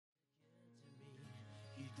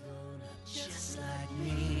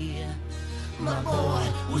My boy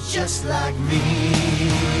was just like me.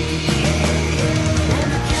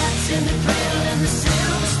 And the cat's in the cradle and the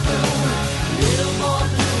silver spoon. Little boy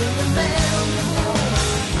blue in the man on the moon.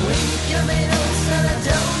 When you coming home, son, I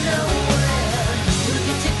don't know where. We'll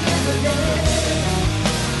get together there.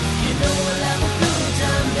 You know we'll have a good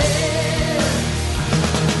time there.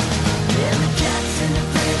 And the cat's in the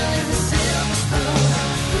cradle and the silver spoon.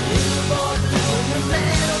 Little boy blue in the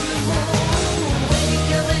man on the moon. When you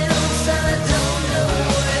coming home, son, I don't know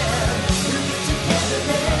where. We'll get together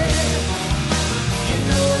there. You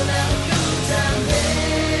know we'll have a good time there.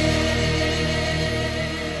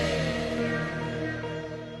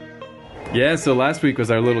 Yeah, so last week was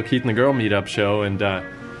our little Keith and the Girl meetup show, and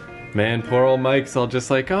man, poor old Mike's all just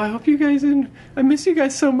like, oh, I hope you guys I miss you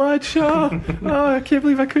guys so much. Oh, I can't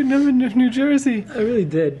believe I couldn't have in New Jersey. I really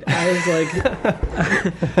did. I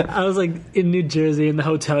was like in New Jersey in the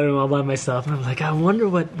hotel room all by myself, and I'm like, I wonder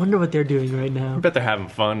what they're doing right now. I bet they're having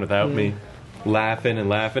fun without me. Laughing,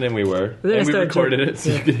 and we were. Then And we recorded it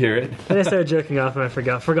so you could hear it. Then I started jerking off, and I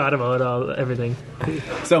forgot about everything.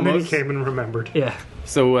 So And then he came and remembered. Yeah.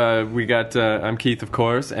 So we got, I'm Keith, of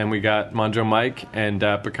course, and we got Monjo Mike and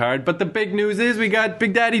Picard. But the big news is we got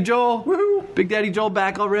Big Daddy Joel. Woohoo! Big Daddy Joel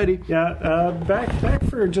back already. Yeah, back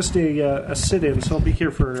for just a sit-in, so I'll be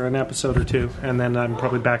here for an episode or two, and then I'm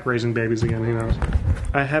probably back raising babies again, who knows.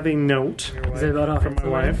 I have a note Is it about from my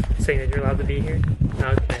wife. saying that you're allowed to be here?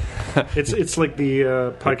 Okay. It's like the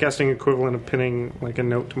podcasting equivalent of pinning like a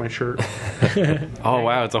note to my shirt. Oh,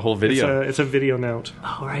 wow, it's a whole video. It's a video note.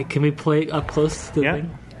 All right, can we play up close to the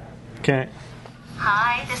thing? Okay.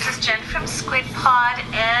 Hi, this is Jen from Squid Pod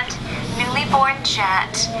and newly born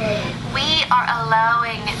Jet. We are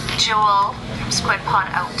allowing Joel from Squid Pod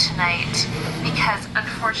out tonight because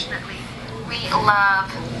unfortunately we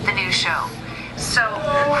love the new show. So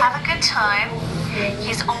have a good time.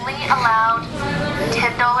 He's only allowed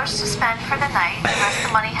 $10 to spend for the night. The rest of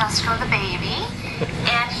the money has to go to the baby.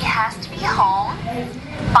 And he has to be home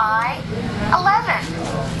by 11.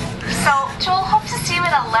 So Joel, hope to see you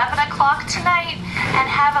at 11 o'clock tonight and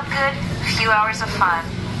have a good few hours of fun.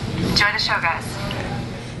 Enjoy the show, guys.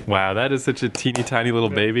 Wow, that is such a teeny tiny little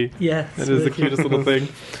baby. Yeah. That is the cutest little thing.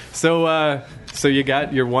 So you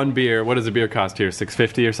got your one beer. What does a beer cost here?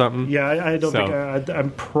 $6.50 or something? Yeah, I don't think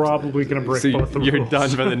I'm probably going to break So both the you're rules. done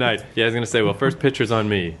for the night. Yeah, I was going to say, well, first pitcher's on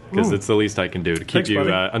me, because it's the least I can do to keep Thanks, you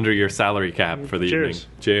buddy. under your salary cap for the Cheers.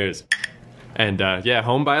 evening. Cheers. And yeah,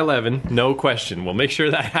 home by 11, no question. We'll make sure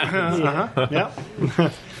that happens.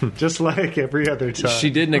 Yeah. Just like every other time. She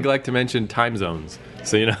did neglect to mention time zones.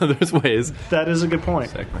 So, there's ways. That is a good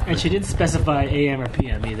point. And she didn't specify AM or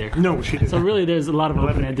PM either. No, she didn't. So really, there's a lot of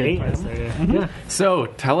 11 open-ended a.m. parts there. Yeah. So,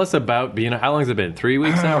 tell us about being, how long has it been? 3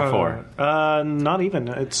 weeks now or 4? Not even.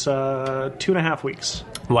 It's 2.5 weeks.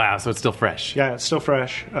 Wow, so it's still fresh. Yeah, it's still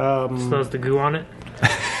fresh. So is the goo on it?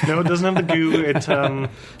 No, it doesn't have the goo. It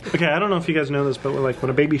okay. I don't know if you guys know this, but like when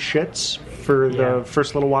a baby shits for the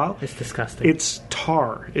first little while, It's disgusting. it's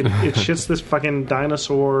tar. It shits this fucking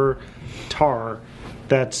dinosaur tar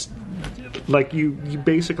that's like you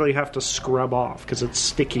basically have to scrub off because it's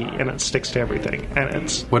sticky and it sticks to everything. And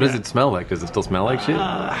it's What does it smell like? Does it still smell like shit?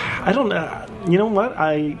 I don't know. You know what?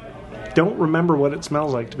 I don't remember what it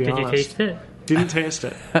smells like, to be Did you honest. taste it? Didn't taste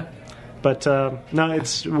it. But no,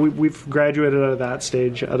 we've graduated out of that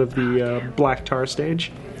stage, out of the black tar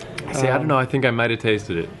stage. See, I don't know. I think I might have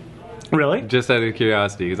tasted it. Really? Just out of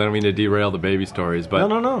curiosity, because I don't mean to derail the baby stories, but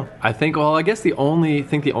No. I think, well, I guess the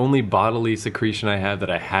only bodily secretion I have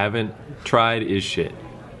that I haven't tried is shit.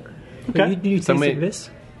 Okay. You Somebody- tasted this?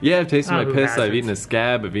 Yeah, I've tasted my who piss. I've hasn't? eaten a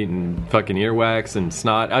scab. I've eaten fucking earwax and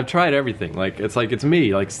snot. I've tried everything. Like it's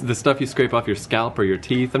me. Like the stuff you scrape off your scalp or your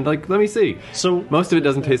teeth. I'm like, let me see. So Most of it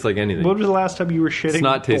doesn't taste like anything. when was the last time you were shitting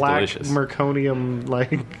Snot tastes black delicious. merconium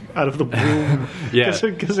like out of the womb? Yeah.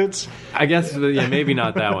 Because it's I guess yeah, maybe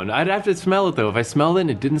not that one. I'd have to smell it though. If I smelled it and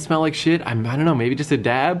it didn't smell like shit, I don't know. Maybe just a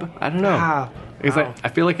dab. I don't know. Because wow. I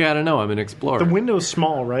feel like I don't know. I'm an explorer. the window's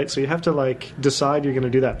small, right? So you have to like decide you're going to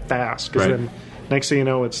do that fast. Because Right. then next thing you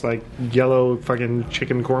know, it's like yellow fucking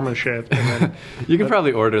chicken korma shit. And then You can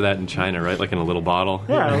probably order that in China, right? Like in a little bottle.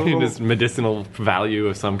 Yeah, a little- This medicinal value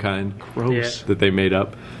of some kind gross. that they made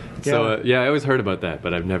up. So, Yeah. I always heard about that,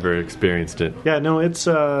 but I've never experienced it. Yeah, no, it's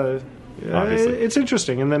Obviously. it's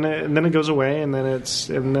interesting, and then it goes away, and then it's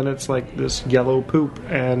like this yellow poop,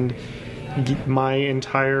 and my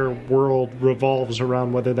entire world revolves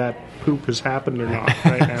around whether that poop has happened or not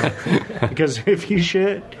right now. Because if he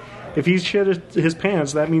shit his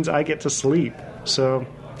pants, that means I get to sleep. So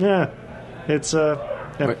yeah, it's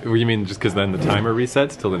What you mean just because then the timer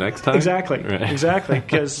resets till the next time? Exactly, Right. exactly.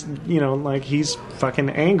 Because like he's fucking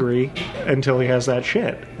angry until he has that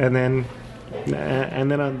shit, and then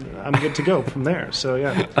I'm good to go from there. So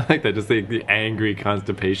yeah, I like that. Just the angry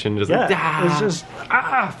constipation. Just like, yeah. It's just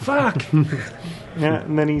fuck. Yeah,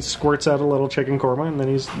 and then he squirts out a little chicken korma, and then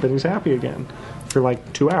he's happy again for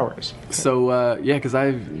like 2 hours. So yeah, because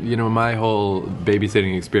my whole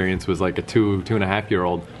babysitting experience was like a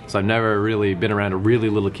 2.5-year-old. So I've never really been around a really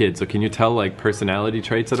little kid. So can you tell like personality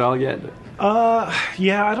traits at all yet?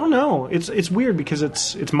 Yeah, I don't know. It's weird because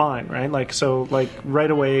it's mine, right? Like so, like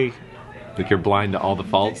right away. Like you're blind to all the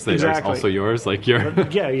faults that Exactly. are also yours, like your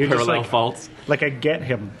Yeah, you're just parallel like faults. Like I get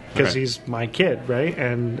him because Right. he's my kid, right?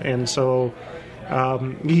 And so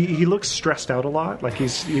he looks stressed out a lot. Like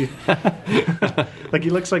like he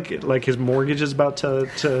looks like his mortgage is about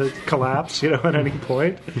to collapse, at any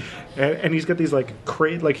point. And he's got these like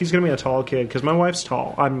like he's gonna be a tall kid because my wife's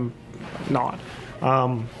tall. I'm not.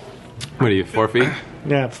 What are you, 4 feet?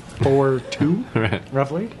 Yeah, 4'2", Right.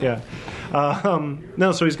 roughly. Yeah.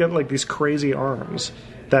 No, so he's got like these crazy arms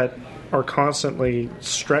that are constantly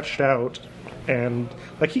stretched out, and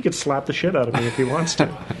like he could slap the shit out of me if he wants to.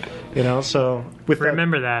 So with that,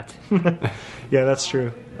 Remember that. yeah, that's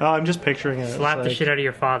true. Oh, I'm just picturing it. Slap It's the like, shit out of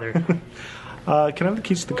your father. Can I have the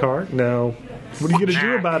keys to the car? No. What are you gonna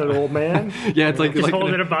do about it, old man? Yeah, it's like, Just like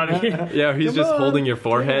hold it above you. yeah, he's Come just on, holding your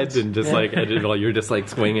forehead and just like while you're just like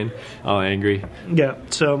swinging, all angry. Yeah.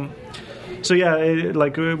 So yeah,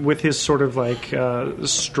 like with his sort of like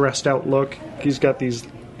stressed out look, he's got these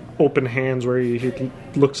open hands where he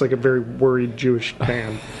looks like a very worried Jewish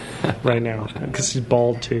man right now because he's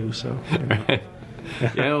bald too. So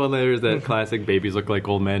Yeah, well, there's that classic babies look like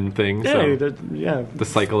old men thing. yeah, So yeah, the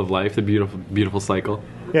cycle of life, the beautiful cycle.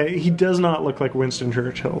 yeah. He does not look like Winston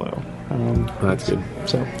Churchill though. That's good.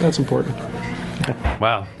 So that's important.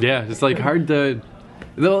 Wow. Yeah, it's like hard to.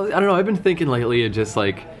 Though I don't know. I've been thinking lately, it just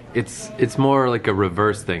like it's more like a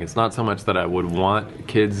reverse thing. It's not so much that I would want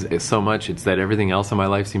kids, it's so much it's that everything else in my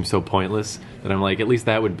life seems so pointless that I'm like, at least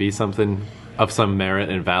that would be something of some merit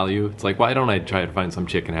and value. It's like, why don't I try to find some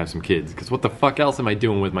chick and have some kids? Because what the fuck else am I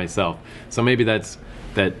doing with myself? So maybe that's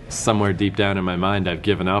that somewhere deep down in my mind I've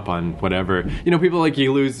given up on whatever. People like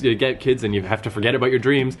you get kids and you have to forget about your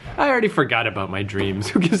dreams. I already forgot about my dreams.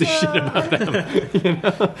 Who gives a shit about them?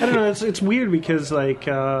 I don't know. It's weird because like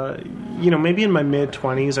maybe in my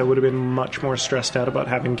mid-20s I would have been much more stressed out about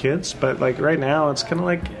having kids, but like right now it's kind of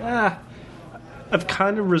like I've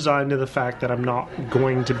kind of resigned to the fact that I'm not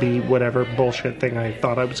going to be whatever bullshit thing I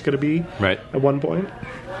thought I was going to be. Right. At one point,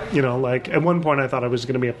 like at one point I thought I was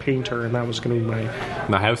going to be a painter, and that was going to be my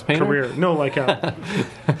The house painter? career. No, like a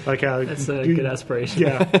That's a good aspiration.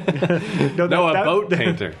 yeah. No, a boat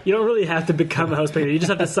painter. You don't really have to become a house painter. You just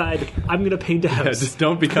have to decide, I'm going to paint a Yeah, house. just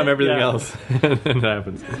don't become everything Yeah. else. And it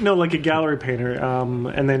happens. No, like a gallery painter.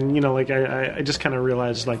 And then, like I just kind of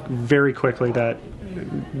realized like very quickly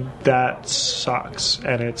that sucks,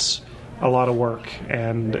 and it's a lot of work,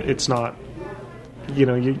 and it's not,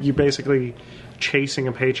 you're basically chasing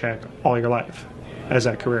a paycheck all your life as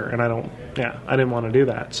that career, and I didn't want to do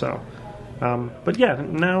that. So, but yeah,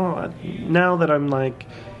 now that I'm like,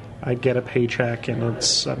 I get a paycheck and I'm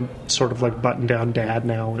sort of like button down dad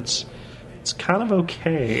now, it's kind of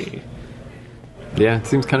okay. Yeah, it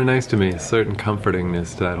seems kind of nice to me. A certain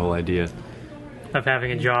comfortingness to that whole idea. Of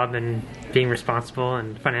having a job and being responsible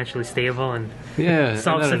and financially stable and Yeah,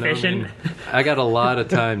 self-sufficient. I got a lot of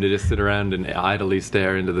time to just sit around and idly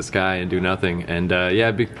stare into the sky and do nothing. And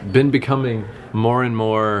been becoming more and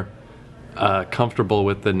more comfortable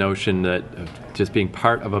with the notion that of just being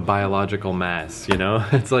part of a biological mass.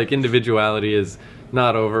 It's like individuality is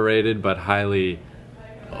not overrated, but highly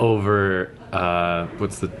over.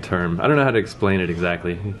 What's the term? I don't know how to explain it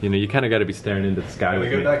exactly. You kind of got to be staring into the sky. Can we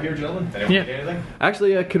with go me. back here, gentlemen? Anyone Yeah. need anything?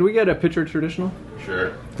 Actually, could we get a picture traditional?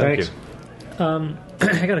 Sure. Thank Thanks. you.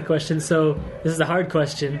 I got a question. So this is a hard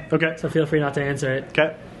question. Okay. So feel free not to answer it.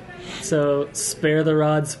 Okay. So spare the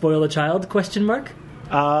rod, spoil the child? ?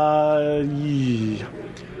 Yeah.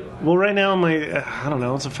 Well, right now I don't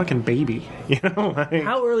know. It's a fucking baby. Like,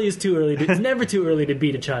 How early is too early? It's never too early to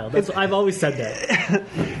beat a child. I've always said that.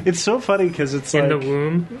 it's so funny because it's In like the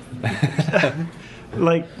womb.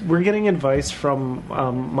 like we're getting advice from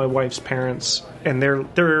my wife's parents, and they're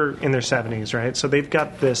in their 70s, right? So they've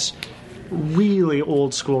got this really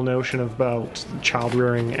old school notion about child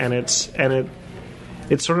rearing, and it's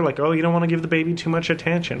sort of like, oh, you don't want to give the baby too much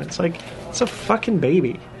attention. It's like, it's a fucking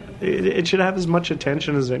baby. It should have as much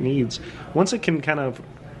attention as it needs. Once it can kind of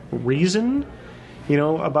reason,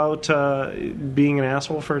 about being an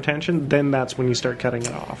asshole for attention, then that's when you start cutting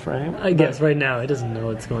it off, right? I guess right now he doesn't know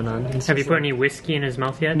what's going on. He's Have you just put like- any whiskey in his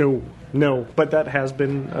mouth yet? No, but that has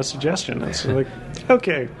been a suggestion. It's like,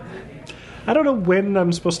 okay, I don't know when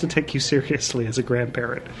I'm supposed to take you seriously as a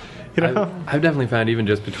grandparent. I've definitely found, even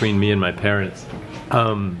just between me and my parents,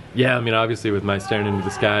 yeah, I mean, obviously with my staring into the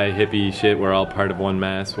sky, hippie shit, we're all part of one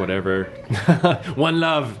mass, whatever. One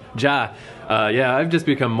love, Ja. Yeah, I've just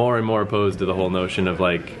become more and more opposed to the whole notion of,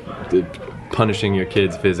 like, punishing your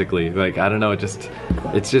kids physically. Like, I don't know,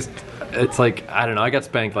 it's like, I don't know, I got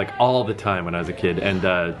spanked, like, all the time when I was a kid, and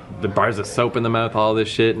the bars of soap in the mouth, all this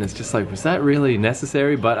shit, and it's just like, was that really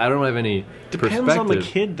necessary? But I don't have any Depends perspective. on the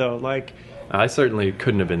kid, though. Like, I certainly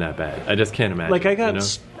couldn't have been that bad. I just can't imagine. Like, I got you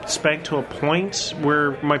know? spanked to a point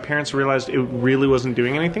where my parents realized it really wasn't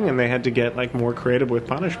doing anything, and they had to get, like, more creative with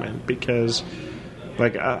punishment because,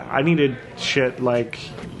 like, I needed shit like,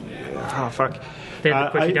 oh, fuck. They have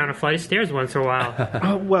to push I- you down a flight of stairs once in a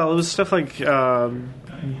while. Well, it was stuff like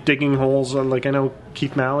digging holes. Like, I know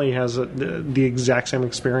Keith Malley has the exact same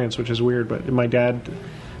experience, which is weird, but my dad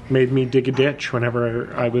made me dig a ditch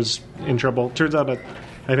whenever I was in trouble. Turns out I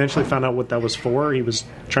eventually found out what that was for. He was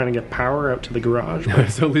trying to get power out to the garage.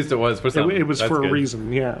 But So at least it was for something. it was That's for good. a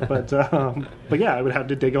reason, yeah. But yeah, I would have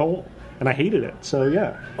to dig a hole, and I hated it. So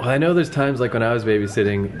yeah, Well, I know there's times, like when I was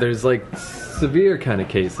babysitting, there's like severe kind of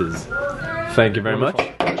cases. Thank you very much.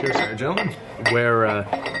 Cheers, gentlemen. Where,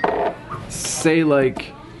 say,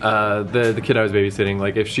 like the kid I was babysitting,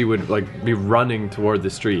 like if she would like be running toward the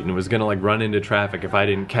street and was gonna like run into traffic if I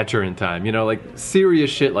didn't catch her in time, like serious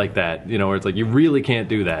shit like that, where it's like you really can't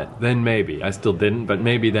do that. Then maybe I still didn't, but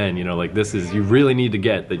maybe then, like this is you really need to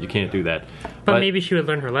get that you can't do that. But maybe she would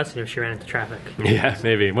learn her lesson if she ran into traffic. Yeah,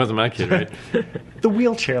 maybe it wasn't my kid, right? the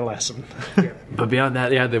wheelchair lesson. But beyond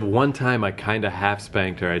that, yeah, the one time I kind of half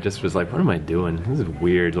spanked her, I just was like, what am I doing? This is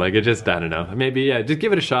weird. Like, it just, I don't know. Maybe, yeah, just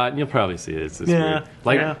give it a shot and you'll probably see it. It's just weird.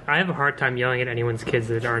 Like, yeah. I have a hard time yelling at anyone's kids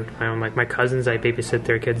that aren't my own. Like my cousins, I babysit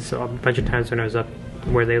their kids a bunch of times when I was up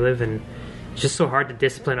where they live, and it's just so hard to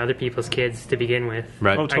discipline other people's kids to begin with.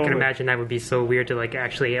 Right. Oh, I totally. can imagine that would be so weird to like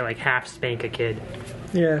actually like half spank a kid.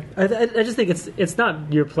 Yeah, I just think it's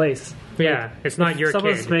not your place. Yeah, it's not your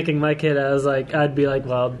Someone's kid. spanking my kid. I'd be like,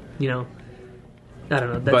 well, I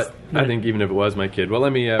don't know. That's, but I think even if it was my kid, well,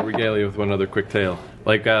 let me regale you with one other quick tale.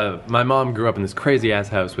 Like, my mom grew up in this crazy-ass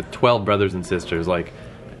house with 12 brothers and sisters, like,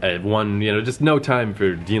 one, just no time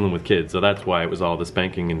for dealing with kids, so that's why it was all the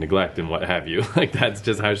spanking and neglect and what have you. Like, that's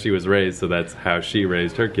just how she was raised, so that's how she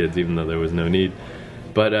raised her kids, even though there was no need.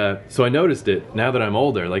 But, so I noticed it, now that I'm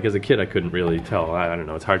older, like, as a kid I couldn't really tell, I don't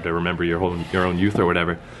know, it's hard to remember your own youth or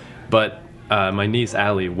whatever, but my niece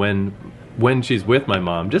Allie, when she's with my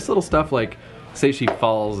mom, just little stuff like, say she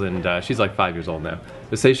falls and, she's like 5 years old now,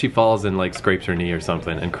 but say she falls and, like, scrapes her knee or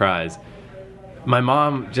something and cries, my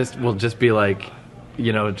mom will just be like,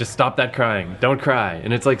 just stop that crying. Don't cry.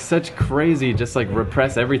 And it's like such crazy, just like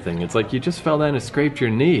repress everything. It's like you just fell down and scraped your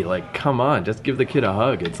knee. Like, come on, just give the kid a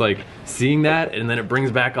hug. It's like seeing that, and then it brings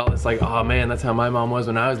back all this like, oh man, that's how my mom was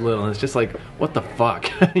when I was little. And it's just like, what the fuck?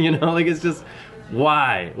 Like it's just,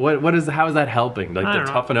 why? How is that helping? Like I to don't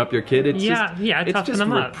know. toughen up your kid? It's Yeah, just, yeah, it's toughen just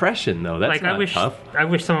them up. repression though. That's Like not tough. I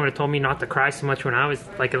wish someone would have told me not to cry so much when I was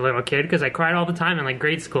like a little kid, because I cried all the time in like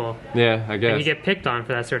grade school, Yeah, I and guess. you get picked on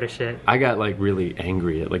for that sort of shit. I got like really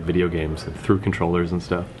angry at like video games and threw controllers and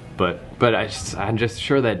stuff. But I'm just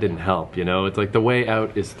sure that didn't help, It's like the way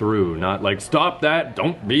out is through, not like stop that,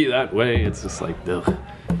 don't be that way. It's just like ugh,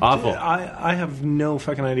 awful. I have no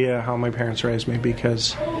fucking idea how my parents raised me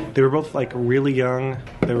because they were both like really young.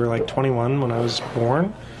 They were like 21 when I was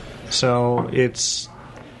born. So it's,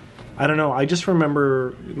 I don't know. I just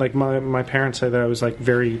remember like my parents say that I was like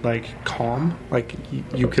very like calm. Like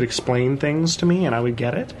you could explain things to me and I would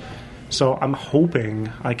get it. So I'm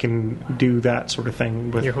hoping I can do that sort of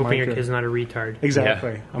thing with You're my hoping your kid. kid's not a retard.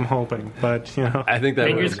 Exactly. Yeah. I'm hoping, but I think that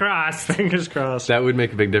Fingers would, crossed. fingers crossed. that would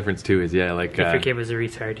make a big difference too. Is like If your kid was a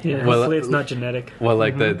retard. yeah, Well, hopefully it's not genetic. well,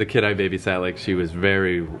 like the kid I babysat, like she was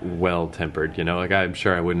very well tempered. Like I'm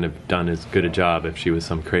sure I wouldn't have done as good a job if she was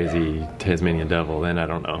some crazy Tasmanian devil. Then I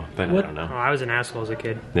don't know. What? I don't Oh, know. I was an asshole as a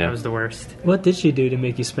kid. Yeah. I was the worst. What did she do to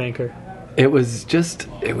make you spank her? It was just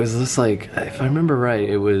like, if I remember right,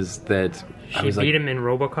 it was that I She was beat like, him in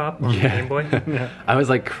RoboCop on Game Boy. I was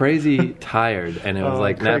like crazy tired, and it was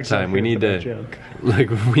like nap Craig's time. not We here need for that to joke. like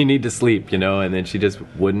we need to sleep, and then she just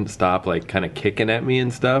wouldn't stop like kind of kicking at me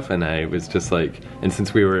and stuff, and I was just like, and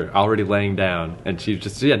since we were already laying down, and she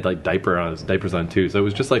had like diapers on too, so it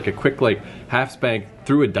was just like a quick like half spank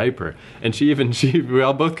through a diaper, and we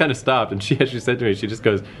all both kind of stopped, and she actually said to me, she just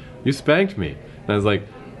goes, "You spanked me," and I was like,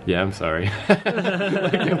 Yeah, I'm sorry. Like,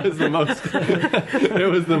 it was the most. It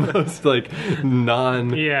was the most like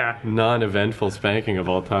non-eventful spanking of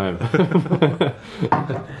all time.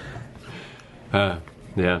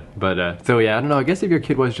 Yeah, but so yeah, I don't know. I guess if your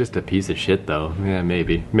kid was just a piece of shit, though, yeah,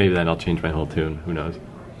 maybe then I'll change my whole tune. Who knows?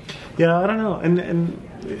 Yeah, I don't know. And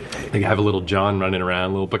Like have a little John running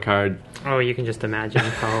around, little Picard. Oh, you can just imagine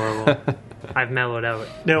how horrible. I've mellowed out.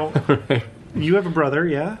 now, you have a brother,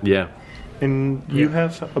 yeah? Yeah. And you Yeah.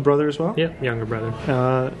 have a brother as well? Yep, younger brother.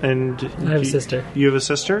 And I have a sister. You have a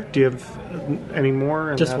sister? Do you have any more?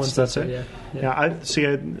 And Just one that's sister, it? yeah.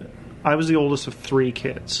 I was the oldest of 3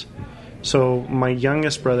 kids. So my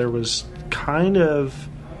youngest brother was kind of...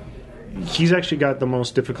 He's actually got the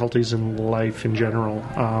most difficulties in life in general.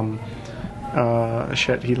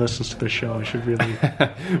 Shit, he listens to this show. I should really...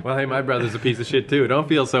 Well, hey, my brother's a piece of shit too. Don't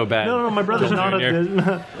feel so bad. No, my brother's not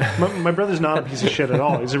my brother's not a piece of shit at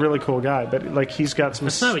all. He's a really cool guy, but like he's got some...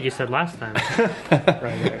 That's not what you said last time.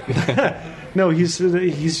 Right. No, he's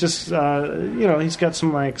just he's got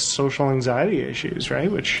some like social anxiety issues,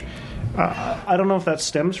 right? Which I don't know if that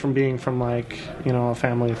stems from being from like a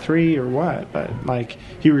family of 3 or what, but like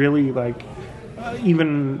he really like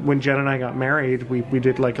even when Jen and I got married, we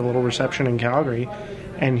did like a little reception in Calgary,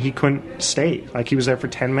 and he couldn't stay. Like he was there for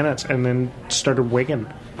 10 minutes and then started wigging,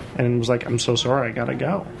 and was like, "I'm so sorry, I gotta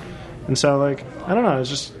go." And so like I don't know, it's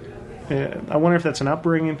just I wonder if that's an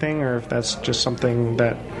upbringing thing or if that's just something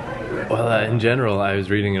that. Well, in general, I was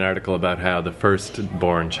reading an article about how the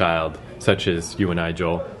firstborn child, such as you and I,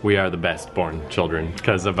 Joel, we are the best-born children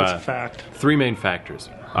because of That's a fact. 3 main factors.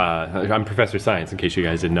 I'm Professor Science, in case you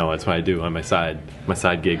guys didn't know. That's what I do on my side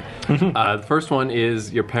gig. The first one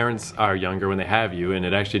is your parents are younger when they have you, and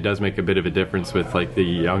it actually does make a bit of a difference with like the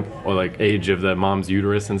young or like age of the mom's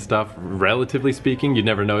uterus and stuff. Relatively speaking, you'd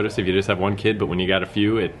never notice if you just have one kid, but when you got a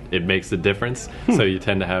few, it makes a difference. So you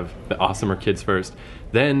tend to have the awesomer kids first.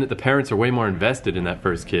 Then the parents are way more invested in that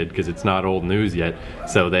first kid because it's not old news yet.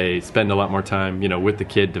 So they spend a lot more time, with the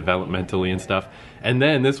kid developmentally and stuff. And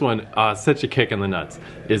then this one, such a kick in the nuts,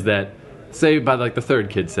 is that, say by like the third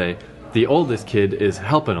kid, say, the oldest kid is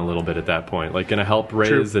helping a little bit at that point, like going to help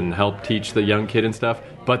raise and help teach the young kid and stuff.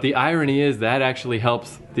 But the irony is that actually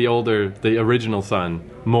helps the original son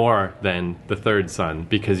more than the third son,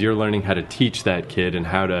 because you're learning how to teach that kid and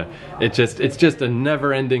how to. It's just a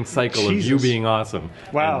never-ending cycle of you being awesome,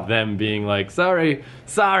 Wow. and them being like, sorry,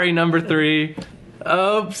 number 3.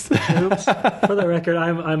 Oops. For the record,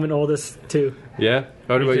 I'm an oldest too. Yeah.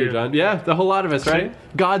 What about you, too. John? Yeah, the whole lot of us, right?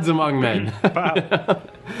 Gods among men.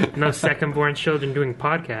 No second-born children doing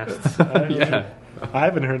podcasts. Yeah. I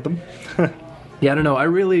haven't heard them. Yeah, I don't know.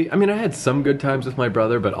 I had some good times with my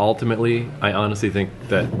brother, but ultimately, I honestly think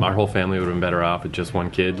that our whole family would have been better off with just one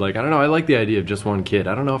kid. Like, I don't know. I like the idea of just one kid.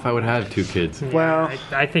 I don't know if I would have 2 kids. Well,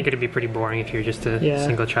 I think it'd be pretty boring if you're just a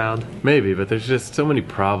single child. Maybe, but there's just so many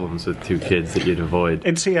problems with 2 kids that you'd avoid.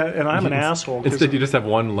 and see, and I'm an asshole. 'Cause Instead, you just have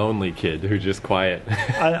one lonely kid who's just quiet.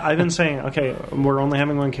 I've been saying, okay, we're only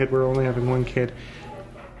having one kid. We're only having one kid,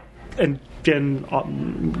 and Jen,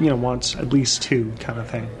 wants at least 2, kind of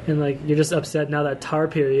thing. And like you're just upset now that tar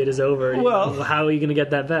period is over. Well- How are you going to get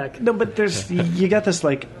that back? No, but you got this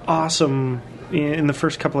like awesome in the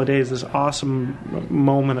first couple of days. This awesome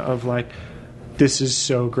moment of like, this is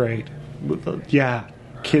so great. Yeah,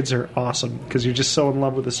 kids are awesome because you're just so in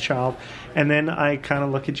love with this child. And then I kind of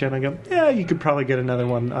look at Jen and I go, yeah, you could probably get another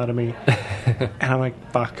one out of me. And I'm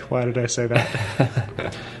like, fuck, why did I say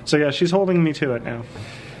that? So yeah, she's holding me to it now.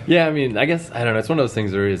 Yeah, I guess, I don't know, it's one of those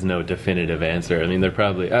things there is no definitive answer. They're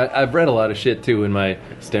probably... I've read a lot of shit, too, in my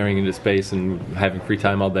staring into space and having free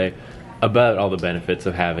time all day about all the benefits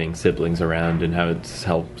of having siblings around and how it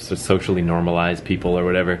helps to socially normalize people or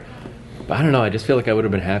whatever. But I don't know, I just feel like I would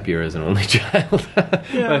have been happier as an only child. But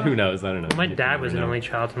who knows, I don't know. My dad was an only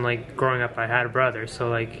child, and like growing up, I had a brother, so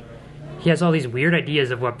like he has all these weird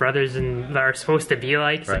ideas of what brothers are supposed to be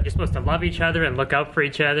like. It's like you're supposed to love each other and look out for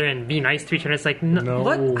each other and be nice to each other. It's like, no,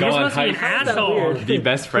 what? You're Go on supposed to be an hikes. asshole. Be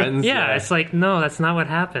best friends. Yeah, it's like, no, that's not what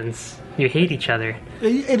happens. You hate each other,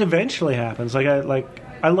 It eventually happens.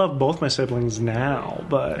 I love both my siblings now,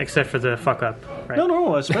 but except for the fuck up. Right?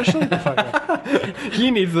 no, especially the fuck up.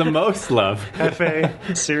 He needs the most love.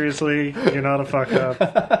 Hefe, seriously, you're not a fuck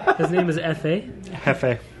up. His name is F.A.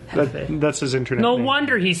 Hefe. That's his internet No name.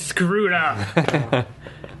 wonder he's screwed up.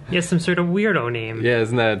 He has some sort of weirdo name. Yeah,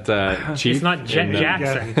 isn't that Chief? It's not Jet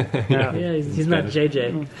Jackson. Yeah. Yeah, he's not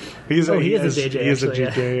JJ. He is a JJ, He is a actually, yeah.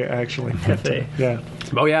 JJ, actually. F.A. Yeah.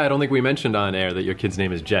 Oh yeah, I don't think we mentioned on air that your kid's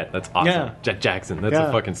name is Jet. That's awesome. Yeah. Jet Jackson. That's Yeah.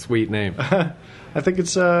 a fucking sweet name. I think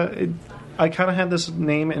it's I kind of had this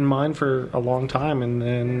name in mind for a long time, and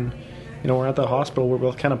then we're at the hospital. We're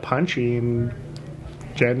both kind of punchy, and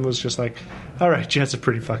Jen was just like, all right, Jet's a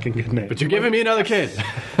pretty fucking good name. But you're giving me another kid.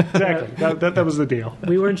 Exactly. That was the deal.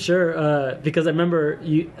 We weren't sure because I remember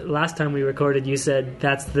last time we recorded. You said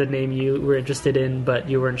that's the name you were interested in, but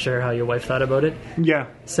you weren't sure how your wife thought about it. Yeah.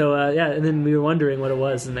 So and then we were wondering what it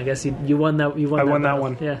was, and I guess you won that. I won that battle.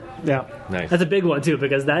 one. Yeah. Yeah. Nice. That's a big one too,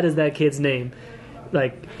 because that is that kid's name.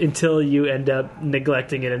 Like until you end up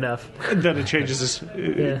neglecting it enough. Then it changes his.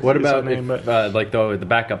 What his about name, if, but- like the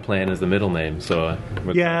backup plan is the middle name? So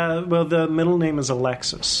Yeah, well, the middle name is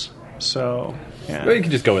Alexis. So, yeah. Well, you can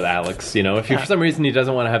just go with Alex. If for some reason he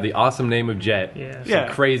doesn't want to have the awesome name of Jet, Yeah. some Yeah.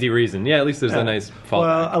 crazy reason. Yeah, at least there's a nice fault.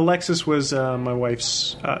 Well, Alexis was my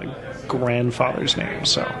wife's grandfather's name,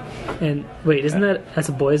 so. And wait, isn't that's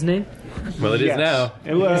a boy's name? Well, it is Yes. now.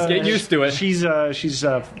 It was- Just get used to it. She's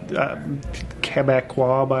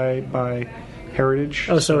Quebecois by heritage.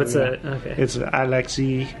 Oh, so it's yeah. okay. It's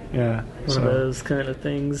Alexis, yeah. One of those kind of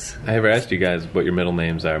things. I ever asked you guys what your middle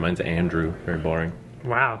names are? Mine's Andrew. Very boring.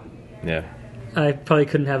 Wow. Yeah. I probably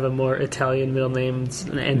couldn't have a more Italian middle name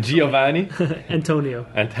than Giovanni. Antonio.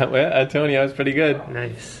 Antonio is pretty good.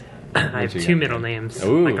 Nice. I have you two got? middle names,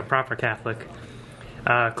 Ooh. like a proper Catholic.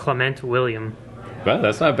 Clement William. Well,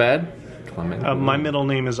 that's not bad. Clement. My middle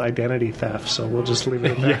name is Identity Theft, so we'll just leave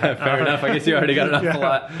it at that. Yeah, fair enough. I guess you already got an awful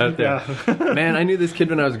lot out there. Man, I knew this kid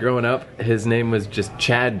when I was growing up. His name was just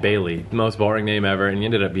Chad Bailey. The most boring name ever, and he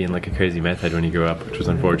ended up being like a crazy meth head when he grew up, which was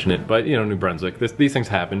unfortunate. But, New Brunswick, these things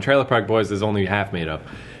happen. Trailer Park Boys is only half made up.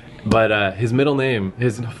 But his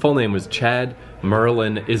full name was Chad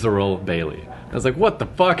Merlin Israel Bailey. I was like, what the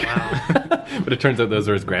fuck? But it turns out those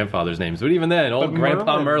are his grandfather's names. But even then, old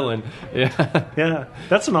Grandpa Merlin. Yeah. Yeah,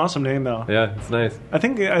 that's an awesome name, though. Yeah, it's nice. I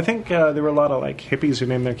think there were a lot of like hippies who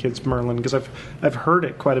named their kids Merlin because I've heard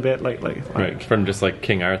it quite a bit lately. Like, Right, from just like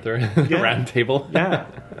King Arthur, Round Table. Yeah,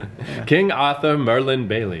 King Arthur Merlin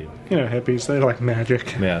Bailey. hippies, they like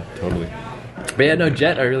magic. Yeah, totally. But yeah, no,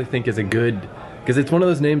 Jet I really think is a good, because it's one of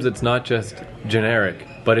those names that's not just generic,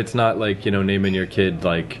 but it's not like, naming your kid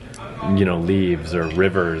like, Leaves or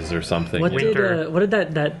Rivers or something. What Winter. did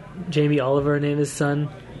that Jamie Oliver name his son?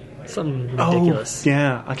 Something ridiculous. Oh,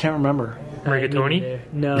 yeah, I can't remember. Rigatoni?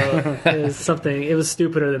 No, it was something. It was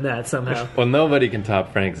stupider than that somehow. Well, nobody can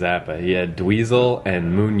top Frank Zappa. He had Dweezil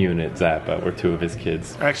and Moon Unit Zappa were two of his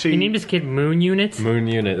kids. Actually, He named his kid Moon Unit? Moon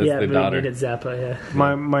Unit, that's Yeah, the Moon daughter. Unit Zappa.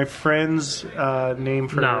 Yeah. my friend's name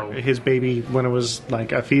for No. his baby when it was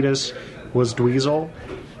like a fetus was Dweezil,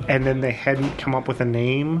 and then they hadn't come up with a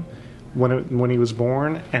name when he was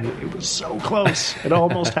born, and it was so close. It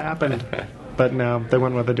almost happened. But no, they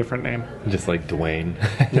went with a different name. Just like Dwayne.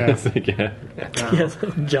 Yeah. It's like, yeah. Yes,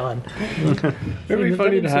 John. It would be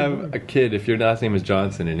funny to have a kid, if your last name is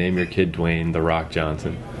Johnson, and name your kid Dwayne The Rock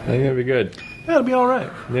Johnson. I think that'd be good. That'll be all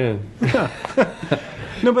right. Yeah.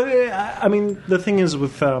 No, but I mean, the thing is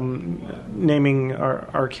with naming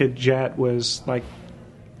our kid Jet was like,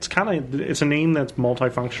 it's a name that's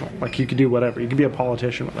multifunctional. Like you could do whatever. You could be a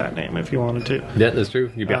politician with that name if you wanted to. Yeah, that's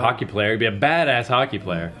true. You'd be a hockey player. You'd be a badass hockey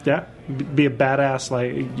player. Yeah, be a badass.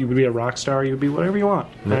 Like you would be a rock star. You would be whatever you want.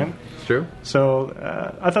 Right. It's true.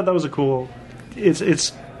 So I thought that was a cool. It's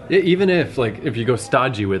Yeah, even if you go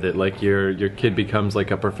stodgy with it, like your kid becomes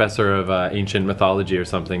like a professor of ancient mythology or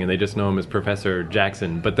something, and they just know him as Professor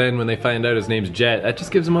Jackson. But then when they find out his name's Jet, that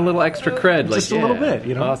just gives him a little extra cred. Like, just a little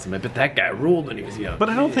bit, Awesome. I bet that guy ruled when he was young. But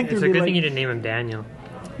I don't think It's there'd a be good thing you like didn't name him Daniel.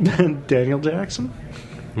 Daniel Jackson.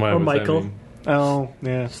 Why Or was that Michael. mean? Oh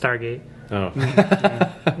yeah. Stargate. Oh.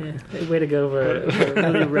 Way to go for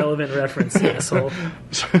a really relevant reference, asshole.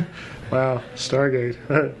 Wow, Stargate.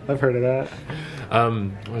 I've heard of that.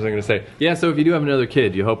 What was I going to say? Yeah, so if you do have another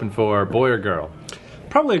kid, you hoping for a boy or girl?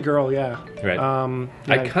 Probably a girl. Yeah. Right. Yeah,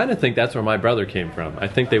 I kind of think that's where my brother came from. I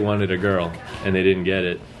think they wanted a girl, and they didn't get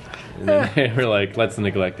it. And then they were like, let's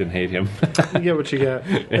neglect and hate him. you get what you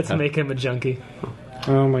get. Let's make him a junkie.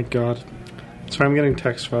 Oh my god. So I'm getting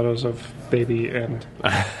text photos of baby and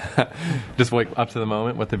Just wake up to the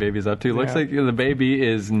moment, what the baby's up to. Looks Yeah. like the baby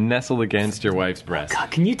is nestled against your wife's breast. God,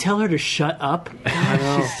 can you tell her to shut up?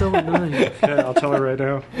 God, she's so annoying. yeah, I'll tell her right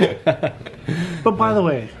now. But by the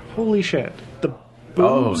way, holy shit, the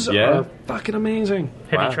boobs yeah? are fucking amazing.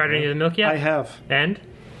 Have Wow. you tried any of the milk yet? I have. And?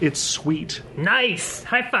 It's sweet, Nice!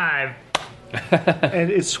 High five!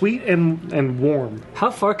 and it's sweet and warm.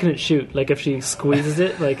 How far can it shoot? Like if she squeezes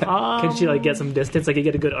it, like can she like get some distance? Like you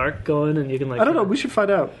get a good arc going, and you can like. I don't know. We should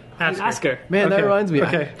find out. Ask her. Man, that Okay. reminds me.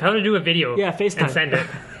 Okay. Tell her to do a video. Yeah, FaceTime. And send it.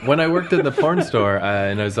 When I worked at the porn store,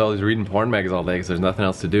 and I was always reading porn mags all day because there's nothing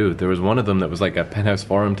else to do, there was one of them that was like a Penthouse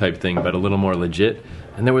Forum type thing, but a little more legit.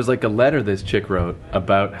 And there was like a letter this chick wrote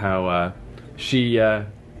about how she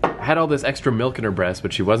had all this extra milk in her breast,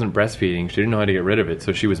 but she wasn't breastfeeding. She didn't know how to get rid of it,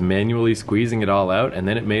 so she was manually squeezing it all out, and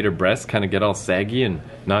then it made her breasts kind of get all saggy and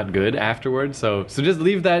not good afterwards. So just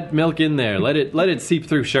leave that milk in there. Let it seep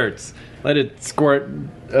through shirts. Let it squirt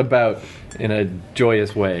about in a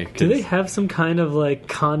joyous way. Do they have some kind of like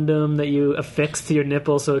condom that you affix to your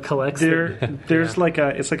nipple so it collects? There's like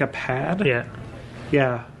it's like a pad. Yeah.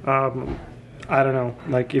 Yeah. I don't know.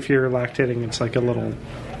 Like if you're lactating, it's like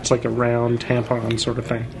a round tampon sort of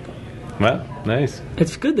thing. Well, nice.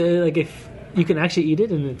 It's good that like if you can actually eat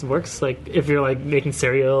it and it works. Like if you're like making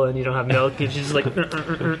cereal and you don't have milk, it's just like.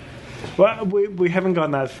 Well, we haven't gone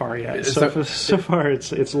that far yet. So far,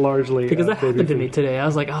 it's largely Because that happened to baby me food. today. I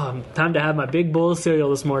was like, oh, time to have my big bowl of cereal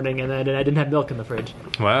this morning, and I didn't have milk in the fridge.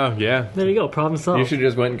 Wow, yeah. There you go, problem solved. You should have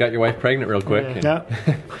just went and got your wife pregnant real quick. Yeah.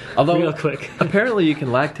 Yeah. Although, Real quick. apparently you can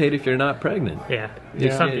lactate if you're not pregnant. Yeah.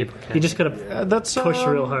 Yeah. Some people can. You just gotta That's push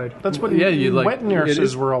real hard. That's what Yeah, you like- wet nurses it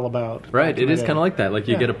is- were all about. Right, back in it the is day. kind of like that. Like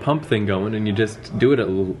you Yeah. get a pump thing going and you just do it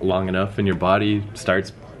long enough and your body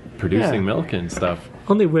starts producing Yeah. milk and stuff.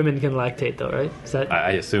 Only women can lactate, though, right? Is that?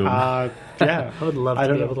 I assume. Yeah. I would love I to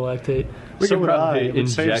don't be know. able to lactate. We So can would probably I. It would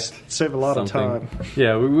inject save a lot of something. time.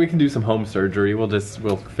 Yeah, we can do some home surgery. We'll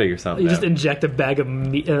figure something You just out. inject a bag of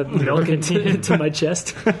milk into my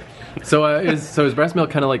chest. So is breast milk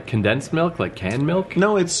kind of like condensed milk, like canned milk?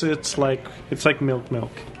 No, it's like milk. Well,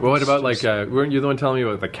 what about like weren't you the one telling me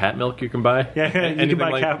about the cat milk you can buy? Yeah, you can Anything buy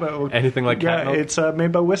like, cat milk. Anything like cat Yeah, milk? it's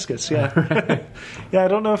made by Whiskas. Yeah, yeah. I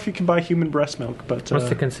don't know if you can buy human breast milk, but What's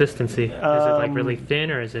the consistency? Is it like really thin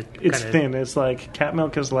or is it? it's kinda, thin. It's like cat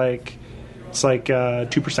milk is like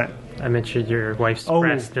 2%. I mentioned your wife's Oh.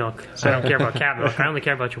 breast milk. So I don't care about cat milk. I only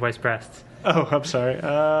care about your wife's breasts. Oh, I'm sorry.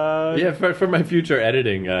 Yeah, for my future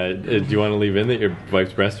editing, do you want to leave in that your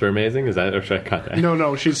wife's breasts are amazing? Is that or should I cut that?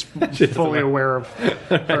 No, she's fully aware of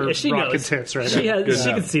her Yeah, she rockin' knows. tits right She now. has. Good She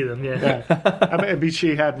enough. can see them. Yeah. I mean,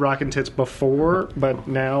 she had rockin' tits before, but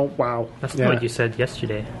now, wow. That's yeah. what you said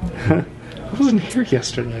yesterday. I wasn't here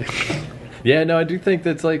yesterday. Yeah, no, I do think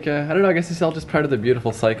that's like I don't know. I guess it's all just part of the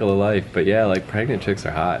beautiful cycle of life. But yeah, like pregnant chicks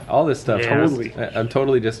are hot. All this stuff. Yeah. Totally. I'm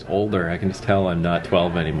totally just older. I can just tell I'm not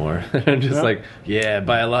 12 anymore. I'm just Yeah. like, yeah,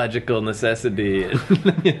 biological necessity.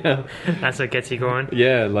 you know? That's what gets you going.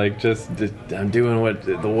 Yeah, like just I'm doing what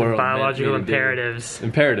the world Biological meant me to do. imperatives.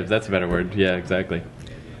 Imperatives. That's a better word. Yeah, exactly.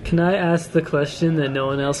 Can I ask the question that no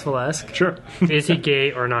one else will ask? Sure. Is he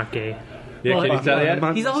gay or not gay? Yeah, Well, can you tell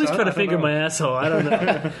yet? He's always trying to finger my asshole. I don't know.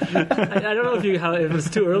 I don't know if if it's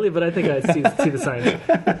too early, but I think I see the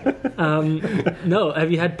signs. No,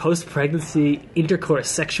 have you had post-pregnancy intercourse,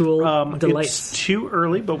 sexual delights? It's too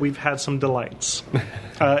early, but we've had some delights.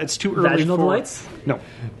 It's too early Vaginal for delights? No,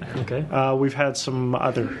 Okay. we've had some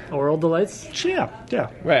other. Oral delights? Yeah.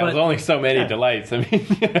 Well, But- there's only so many delights. I mean,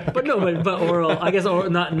 But no, but oral. I guess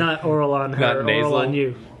not oral on her, Not oral nasal? on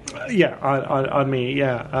you. Yeah, on me.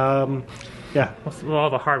 Yeah. Yeah. Well, all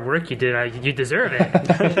the hard work you did, you deserve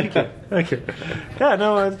it. Thank you. Yeah.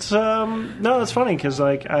 No, it's funny because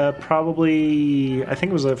like probably I think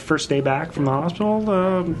it was the first day back from the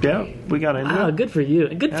hospital. Yeah, we got into Ah, it, good for you.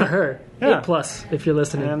 Good for her. Yeah. A plus if you're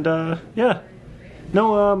listening. and yeah.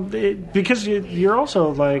 No, because you're also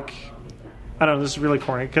like, I don't know. This is really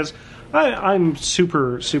corny because I'm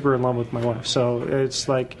super in love with my wife. So it's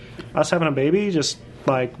like us having a baby just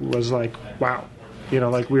like was like wow,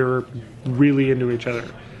 like we were really into each other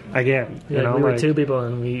again. Yeah, we were like, two people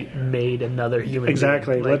and we made another human.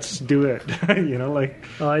 Exactly. being. Like, Let's do it. Like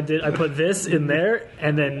oh, I did. I put this in there,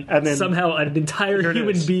 and then somehow an entire here it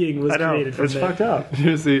human is. being was I know created from it's there. fucked up.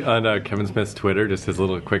 you see on Kevin Smith's Twitter, just his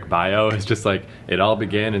little quick bio is just like, it all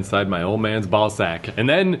began inside my old man's ball sack, and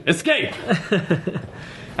then escape.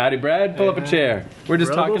 Howdy, Brad. Pull up a chair. We're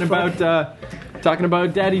just Rebel talking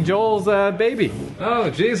about Daddy Joel's baby. Oh,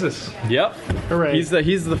 Jesus. Yep. Hooray. He's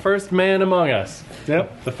the first man among us.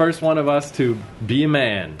 Yep. The first one of us to be a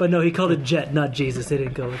man. But no, he called it Jet, not Jesus. They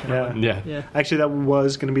didn't go with that. Yeah. one. Yeah. Yeah. Actually, that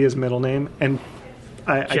was going to be his middle name, and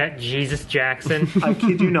Jet Jesus Jackson. I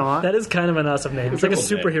kid you not. That is kind of an awesome name. It's like a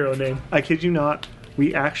Triple J. superhero name. I kid you not.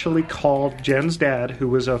 We actually called Jen's dad, who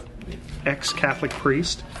was a ex-Catholic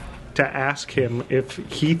priest, to ask him if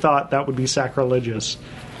he thought that would be sacrilegious.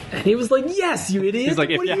 And he was like, "Yes, you idiot." He's like,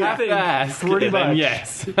 if what you do you have think? to ask, Pretty then much.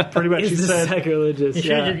 yes. Pretty much, he Is this said. sacrilegious?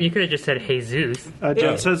 You could have just said Jesus.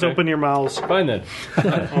 Jen says, "Open your mouths." Fine then.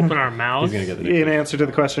 Open our mouths. He's gonna get the In answer to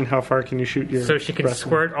the question, how far can you shoot your? So she can breast?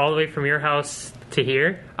 squirt all the way from your house to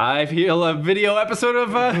here. I feel a video episode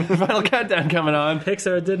of Final Countdown coming on.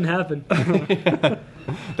 Pixar, it didn't happen.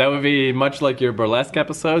 That would be much like your burlesque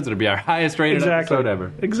episodes. It would be our highest rated Exactly. episode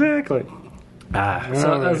ever. Exactly.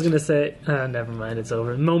 So I was gonna say, never mind. It's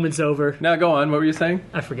over. Moment's over. Now go on. What were you saying?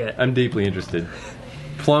 I forget. I'm deeply interested.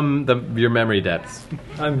 Plumb your memory depths.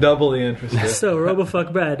 I'm doubly interested. So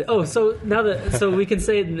Robofuck Brad. Oh, so now that we can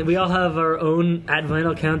say that we all have our own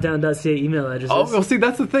 @vinylcountdown.ca email addresses. Oh, well, see,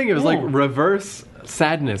 that's the thing. It was like reverse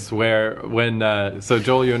sadness, where when so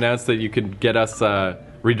Joel, you announced that you could get us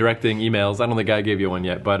redirecting emails. I don't think I gave you one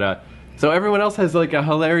yet, but so everyone else has like a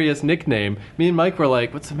hilarious nickname. Me and Mike were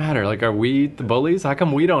like, "What's the matter? Like, are we the bullies? How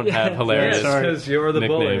come we don't have hilarious Because you're the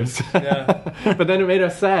nicknames?" bullies. Yeah. But then it made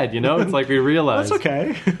us sad, you know. It's like we realized. That's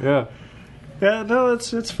okay. Yeah. Yeah, no,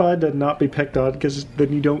 it's fine to not be picked on because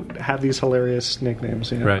then you don't have these hilarious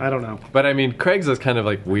nicknames. You know? Right. I don't know. But I mean, Craig's is kind of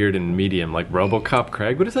like weird and medium, like RoboCop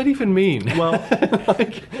Craig. What does that even mean? Well,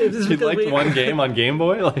 like, he liked one game on Game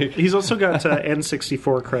Boy. Like, he's also got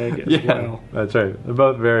N64 Craig as well. that's right. They're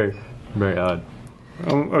both very, very odd.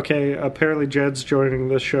 Okay, apparently Jed's joining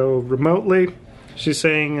the show remotely. She's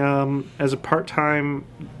saying as a part-time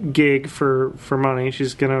gig for money,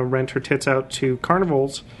 she's going to rent her tits out to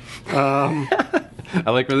carnivals. I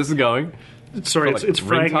like where this is going. Sorry, like it's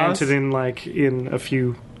ring fragmented toss? in a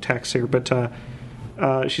few texts here, but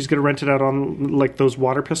she's going to rent it out on like those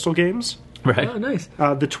water pistol games. Right. Oh, nice.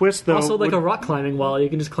 The twist, though, Also, like would- a rock climbing wall, you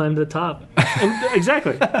can just climb to the top.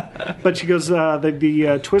 exactly. But she goes,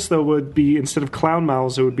 the twist, though, would be instead of clown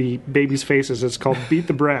mouths, it would be babies' faces. It's called Beat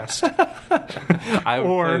the Breast I would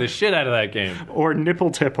Or- play the shit out of that game. or Nipple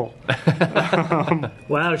Tipple.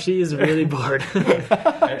 Wow, she is really bored. She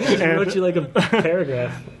wrote you like a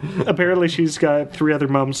paragraph. Apparently, she's got 3 other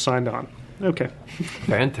mums signed on. Okay.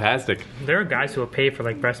 Fantastic. There are guys who will pay for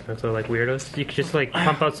like breast milk, so like weirdos. You could just like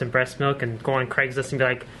pump out some breast milk and go on Craigslist and be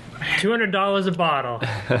like, $200 a bottle.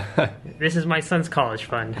 This is my son's college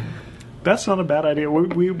fund. That's not a bad idea.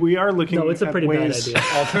 We are looking No, it's a at pretty ways,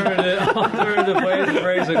 bad idea. Alternative ways of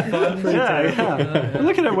raising funds. Yeah. We're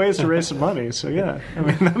looking at ways to raise some money, so yeah. I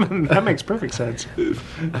mean, that makes perfect sense.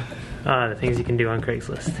 The things you can do on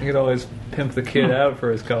Craigslist. You could always pimp the kid out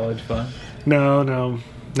for his college fund.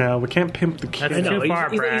 No, we can't pimp the kid. That's I know, too far,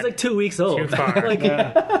 he's Brad. like 2 weeks old. Too far. Like,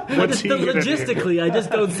 What's he gonna do? logistically, I just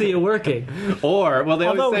don't see it working. Or, well, they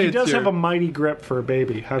always Although say he it's does your, have a mighty grip for a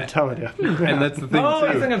baby, I'm telling you. and that's the thing, Oh,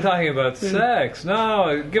 I too. think I'm talking about sex.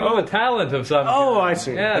 No, give him a talent of some Oh, kind. I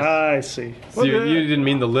see. Yes. I see. So you didn't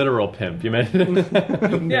mean the literal pimp. You meant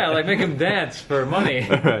Yeah, like make him dance for money.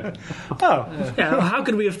 Oh, Yeah, how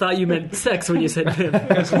could we have thought you meant sex when you said pimp?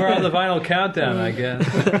 Because we're on the final countdown, I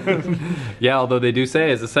guess. Yeah, although they do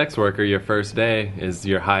say as a sex worker, your first day is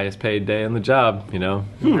your highest paid day on the job, you know?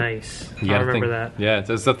 Nice. You I gotta remember think, that.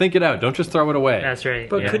 Yeah, so think it out. Don't just throw it away. That's right.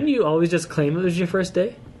 But yeah. couldn't you always just claim it was your first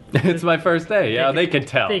day? It's my first day. Yeah, they can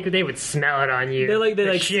tell. They would smell it on you. They The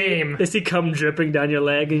like shame. They see cum dripping down your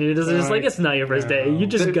leg, and you're just like, it's not your first day. You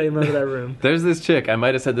just came out of that room. There's this chick, I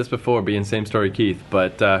might have said this before, being Same Story Keith,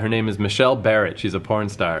 but her name is Michelle Barrett. She's a porn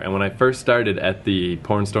star. And when I first started at the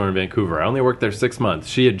porn store in Vancouver, I only worked there 6 months.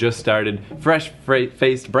 She had just started,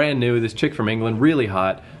 fresh-faced, brand new, this chick from England, really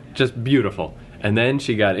hot, just beautiful. And then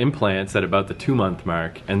she got implants at about the 2-month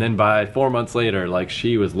mark. And then by 4 months later, like,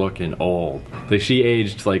 she was looking old. Like, she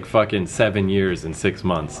aged like fucking 7 years in 6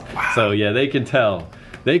 months. Wow. So yeah, they can tell.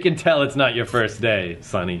 They can tell it's not your first day,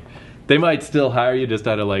 Sonny. They might still hire you just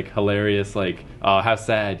out of like hilarious, like, oh, how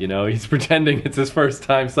sad, you know? He's pretending it's his first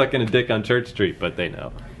time sucking a dick on Church Street, but they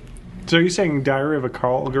know. so you're saying Diary of a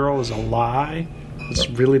Call Girl is a lie? It's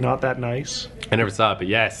really not that nice? I never saw it, but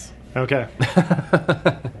yes. Okay.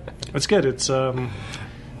 It's good. It's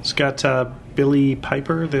got Billie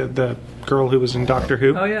Piper, the girl who was in Doctor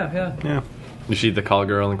Who. Oh, yeah. Yeah. Is she the call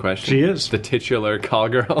girl in question? She is. The titular call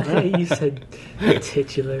girl? Hey, you said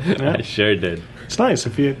titular. I sure did. It's nice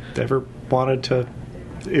if you ever wanted to.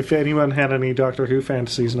 If anyone had any Doctor Who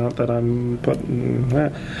fantasies, not that I'm putting.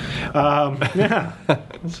 Yeah.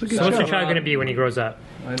 It's a good So what's show. your child going to be when he grows up?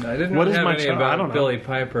 I didn't What really is have my any child? I don't about know. Billy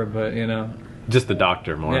Piper, but, you know. Just the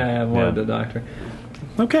doctor more. Yeah, more of the doctor.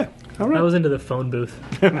 Okay. All I right. was into the phone booth.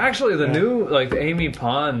 Actually, the new, like, Amy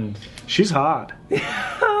Pond. She's hot.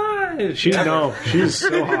 She's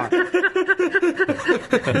so hot.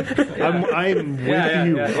 I'm with Yeah,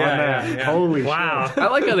 you yeah, on yeah, that. yeah. Holy Wow. I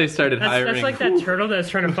like how they started hiring. That's like that turtle that's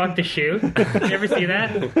trying to fuck the shoe. You ever see that?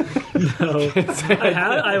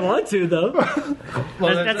 I want to, though.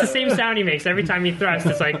 That's the same sound he makes every time he thrusts.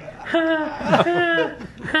 It's like,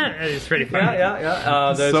 it's pretty funny.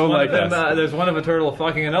 Yeah. There's So one like of them, us. there's one of a turtle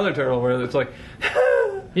fucking another turtle where it's like,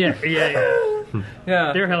 Yeah.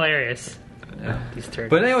 yeah. They're hilarious. These turds.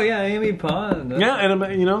 But anyway, yeah, Amy Pond. Yeah,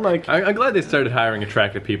 and like I'm glad they started hiring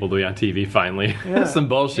attractive people to be on TV finally. Yeah. Some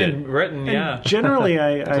bullshit. In Britain, yeah. generally,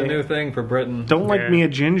 It's a I new thing for Britain. don't like Yeah. me a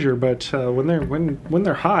ginger, but when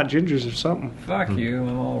they're hot, gingers are something. Fuck you,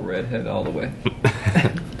 I'm all redhead all the way.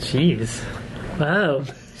 Jeez. Wow.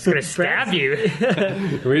 He's gonna stab you.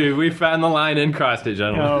 We found the line and crossed it,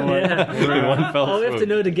 gentlemen. Oh, Yeah. One fell All we have to swoop.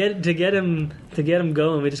 know to get him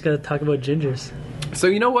going, we just gotta talk about gingers. So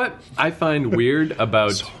you know what I find weird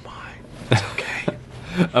about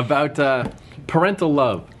about parental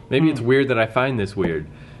love? Maybe it's weird that I find this weird.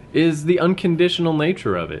 Is the unconditional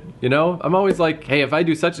nature of it. You know, I'm always like, hey, if I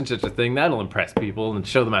do such and such a thing, that'll impress people and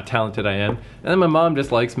show them how talented I am. And then my mom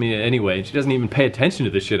just likes me anyway, and she doesn't even pay attention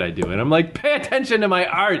to the shit I do. And I'm like, pay attention to my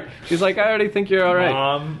art. She's like, I already think you're all right.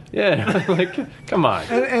 Mom. Yeah, like, come on.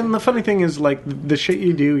 And the funny thing is, like, the shit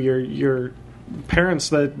you do, your parents,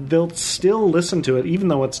 that they'll still listen to it, even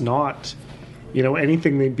though it's not,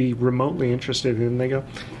 anything they'd be remotely interested in. They go,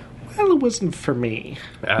 well, it wasn't for me.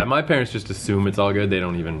 My parents just assume it's all good. They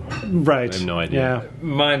don't even. Right. I have no idea. Yeah.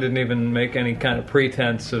 Mine didn't even make any kind of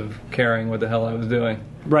pretense of caring what the hell I was doing.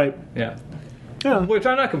 Right. Yeah. Yeah. Which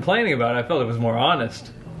I'm not complaining about. I felt it was more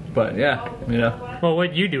honest. But yeah, Well,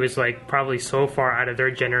 what you do is like probably so far out of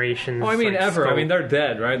their generation's. Oh, I mean, like, ever. I scope. mean, they're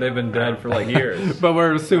dead, right? They've been dead for like years. But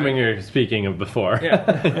we're assuming you're speaking of before.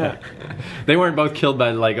 Yeah. They weren't both killed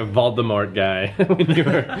by like a Voldemort guy when you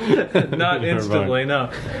were Not instantly,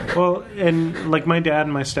 no. Well, and like my dad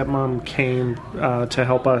and my stepmom came to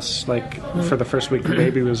help us like for the first week the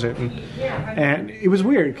baby was in, and it was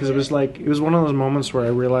weird because it was one of those moments where I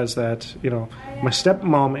realized that my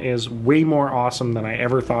stepmom is way more awesome than I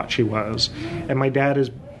ever thought she was, and my dad is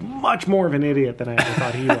much more of an idiot than I ever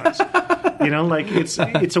thought he was. Like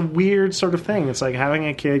it's a weird sort of thing. It's like having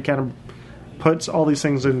a kid kind of puts all these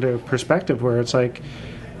things into perspective where it's like.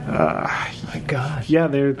 My God. Yeah,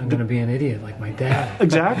 they're I'm going to be an idiot like my dad.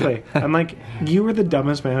 exactly. I'm like, you are the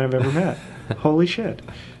dumbest man I've ever met. Holy shit!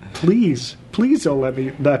 Please don't let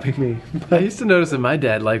that be me. I used to notice that my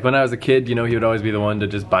dad, like when I was a kid, he would always be the one to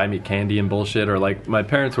just buy me candy and bullshit, or like my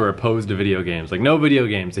parents were opposed to video games, like no video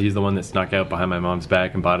games. So he's the one that snuck out behind my mom's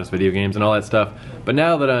back and bought us video games and all that stuff. But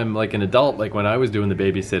now that I'm like an adult, like when I was doing the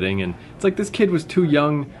babysitting, and it's like this kid was too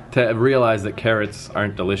young to realize that carrots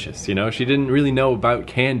aren't delicious. She didn't really know about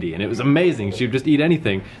candy, and it was amazing. She would just eat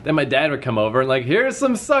anything. Then my dad would come over and like, here's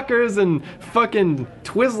some suckers and fucking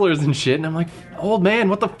Twizzlers and shit, and I'm like, old man,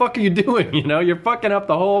 what the fuck are you doing? You're fucking up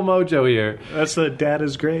the whole mojo here. That's the dad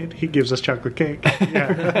is great. He gives us chocolate cake.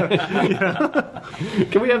 Yeah.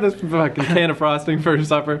 Can we have this fucking can of frosting for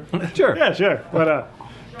supper? Sure. Yeah, sure. But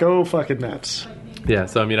go fucking nuts. Yeah,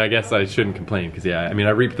 so I guess I shouldn't complain because I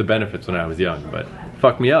reaped the benefits when I was young, but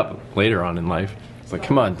fucked me up later on in life. It's like,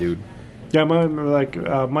 come on, dude. Yeah,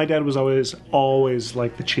 my dad was always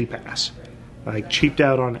like the cheap ass, like cheaped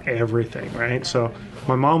out on everything, right? So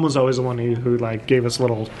my mom was always the one who like gave us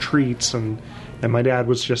little treats, and my dad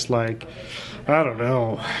was just like, I don't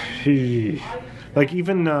know, he like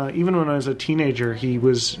even when I was a teenager, he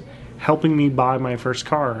was helping me buy my first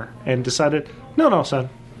car and decided, no, son,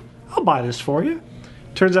 I'll buy this for you.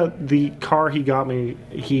 Turns out the car he got me,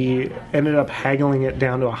 he ended up haggling it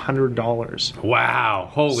down to $100. Wow,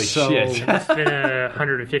 holy shit. It's been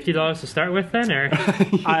 $150 to start with, then, or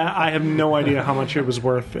I have no idea how much it was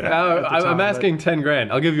worth. At the I'm time, asking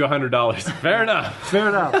 $10,000. I'll give you $100. Fair enough. but fair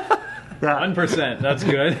enough. Yeah. 1%, that's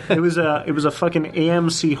good. It was a fucking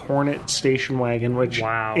AMC Hornet station wagon, which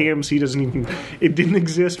Wow. AMC it didn't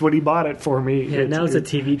exist when he bought it for me. Yeah, now it's a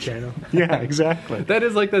TV channel. yeah, exactly. That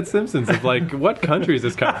is like that Simpsons of like, what country does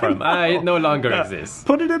this come from? It no longer exists.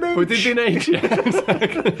 Put it in H. Put it in H.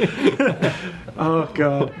 Oh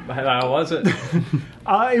god. How was it?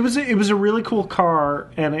 It was a really cool car,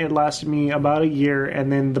 and it lasted me about a year,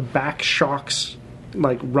 and then the back shocks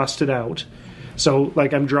like rusted out. So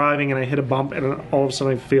like I'm driving and I hit a bump, and all of a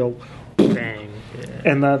sudden I feel, bang.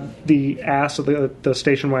 and the ass of the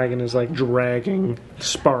station wagon is like dragging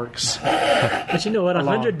sparks. But you know what?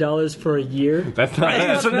 $100 for a year. That's not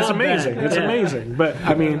It's amazing. bad. It's Yeah. amazing. But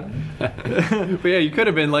I mean, But yeah, you could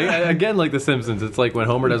have been like, again, like The Simpsons. It's like when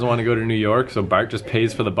Homer doesn't want to go to New York, so Bart just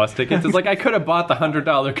pays for the bus tickets. It's like, I could have bought the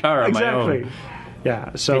 $100 car on my exactly. own.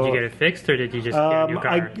 Yeah. So Did you get it fixed, or did you just get a new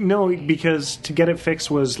car? no, because to get it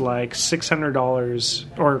fixed was like $600,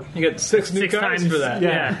 or You get six new Six cars times for that.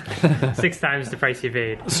 Yeah, 6 times the price you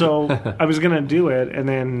paid. so I was gonna do it, and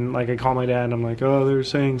then like I call my dad, and I'm like, oh, they're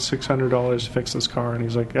saying $600 to fix this car, and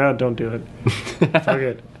he's like, oh, don't do it. Fuck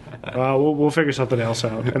it. We'll figure something else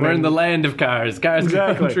out. And We're then- in the land of cars. Cars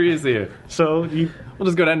Exactly. and trees here. So We'll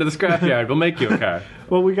just go down to the scrapyard. We'll make you a car.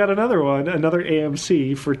 well, we got another one, another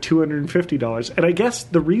AMC for $250, and I guess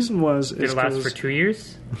the reason was Did it last for 2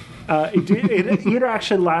 years? it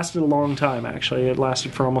actually lasted a long time. Actually, it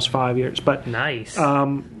lasted for almost 5 years. But Nice.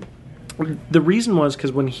 the reason was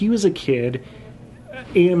because when he was a kid,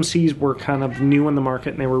 AMCs were kind of new in the market,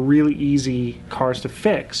 and they were really easy cars to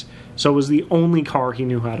fix. So it was the only car he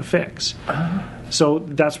knew how to fix. So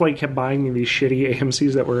that's why he kept buying these shitty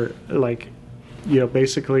AMCs that were like,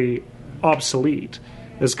 basically obsolete.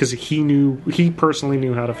 Is because he personally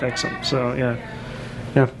knew how to fix them. So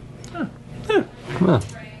yeah. Well,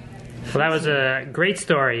 that was a great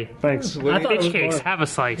story. Thanks. I thought it Bitch was cakes, more. have a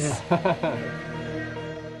slice.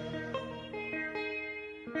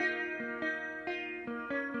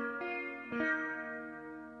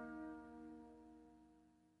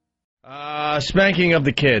 Spanking of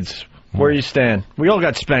the kids. Where you stand? We all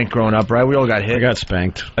got spanked growing up, right? We all got hit. I got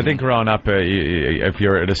spanked. I think growing up, if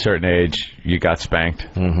you're at a certain age, you got spanked.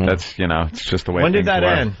 That's, it's just the way When did things that were.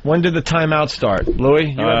 end? When did the timeout start? Louis,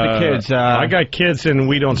 you have the kids. I got kids, and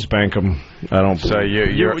we don't spank them. I don't. So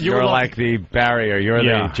you're were like the barrier. You're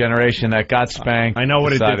Yeah. the generation that got spanked. I know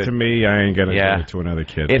what it did decided- to me. I ain't gonna Yeah. do it to another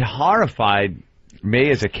kid. It horrified me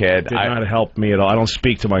as a kid. did not help me at all. I don't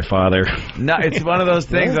speak to my father. No, it's one of those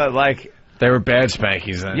things that, like, They were bad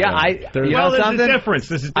spankies then. yeah, you know there's something? a difference.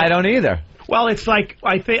 This is I don't either. Well, it's like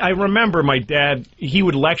I remember my dad. He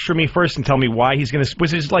would lecture me first and tell me why he's going to,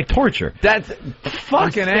 which is like torture. That's I'm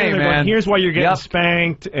fucking standing A, there man. going, here's why you're getting Yep.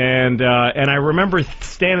 spanked, and I remember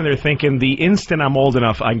standing there thinking, the instant I'm old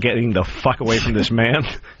enough, I'm getting the fuck away from this man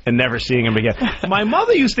and never seeing him again. My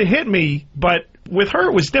mother used to hit me, but with her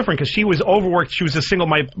it was different because she was overworked. She was a single.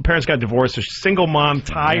 My parents got divorced. So she's a single mom,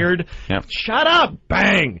 tired. Yep. Shut up,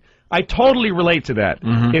 bang. I totally relate to that.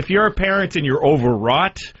 If you're a parent and you're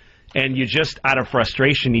overwrought, and you just, out of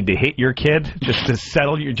frustration, need to hit your kid just to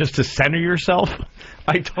just to center yourself,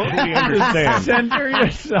 I totally understand. Center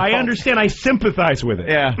yourself. I understand. I sympathize with it.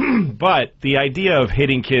 Yeah. But the idea of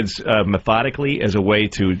hitting kids methodically as a way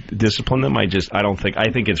to discipline them, I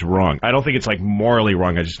think it's wrong. I don't think it's like morally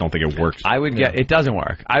wrong. I just don't think it works. I would get, it doesn't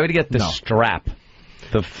work. I would get the strap.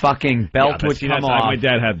 The fucking belt would come off. My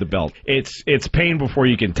dad had the belt. It's pain before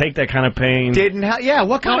you can take that kind of pain.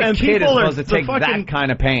 What kind of kid is supposed to take that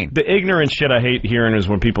kind of pain? The ignorant shit I hate hearing is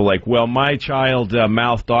when people are like, well, my child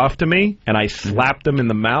mouthed off to me, and I slapped him in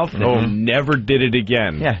the mouth, and he never did it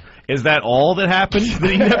again. Yeah. Is that all that happened? That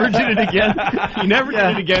he never did it again? He never did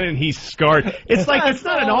it again, and he's scarred. It's like, it's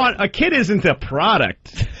not a kid isn't a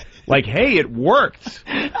product. Like, hey, it worked.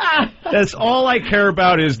 That's all I care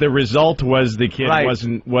about. Is the result was the kid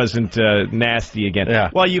wasn't nasty again. Yeah.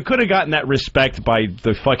 Well, you could have gotten that respect by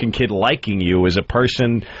the fucking kid liking you as a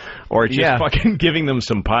person, or just fucking giving them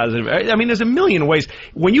some positive. I mean, there's a million ways.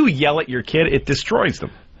 When you yell at your kid, it destroys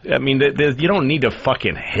them. I mean, you don't need to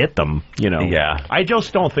fucking hit them. Yeah. I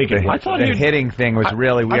just don't think it. The hitting thing was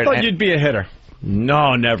really weird. I thought you'd be a hitter.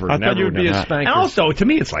 No, never. I thought you'd be a spanker. And also, to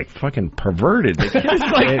me, it's like fucking perverted.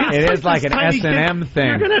 It is like an S&M thing.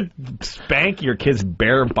 You're gonna spank your kid's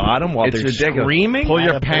bare bottom while It's they're ridiculous. screaming. Pull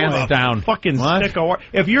your pants down. Fucking What? stick a.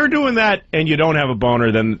 If you're doing that and you don't have a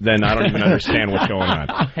boner, then I don't even understand what's going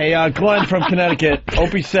on. Hey, Glenn from Connecticut.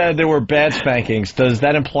 Opie said there were bad spankings. Does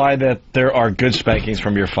that imply that there are good spankings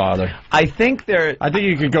from your father? I think I think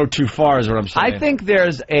you could go too far, is what I'm saying. I think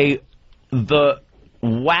there's the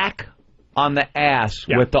whack on the ass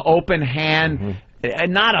with the open hand,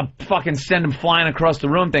 and not a fucking send him flying across the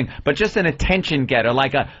room thing, but just an attention getter,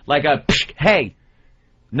 like a hey,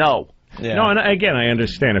 no. Yeah. No, and again, I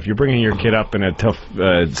understand if you're bringing your kid up in a tough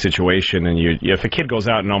situation, and if a kid goes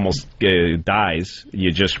out and almost dies,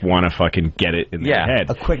 you just want to fucking get it in their head.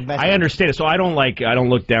 A quick message. I understand it. So I don't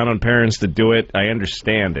look down on parents that do it. I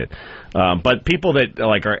understand it. But people that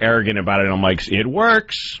are arrogant about it, I'm like, it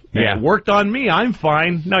works. Yeah. It worked on me. I'm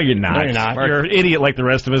fine. No, you're not. No, you're not. You're an idiot like the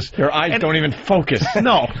rest of us. Your eyes don't even focus.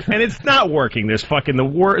 No, and it's not working. There's fucking the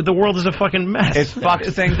world is a fucking mess. It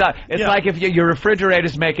fucks things up. It's like if your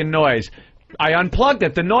refrigerator's making noise. I unplugged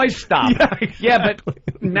it. The noise stopped. Yeah, exactly. Yeah,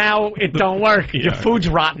 but now it don't work. Your food's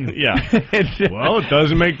rotten. Yeah. Well, it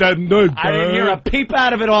doesn't make that noise. I didn't hear a peep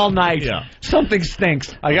out of it all night. Yeah. Something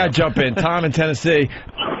stinks. I got to jump in. Tom in Tennessee.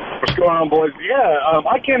 What's going on, boys? Yeah,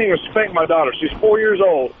 I can't even spank my daughter. She's 4 years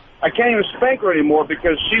old. I can't even spank her anymore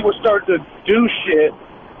because she would start to do shit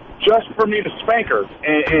just for me to spank her,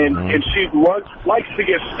 and she likes to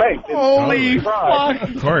get spanked. And Holy cry. fuck!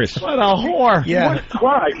 Of course. What a whore! She wouldn't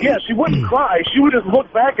cry. Yeah, she wouldn't cry. She would just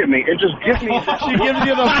look back at me and just give me. She gives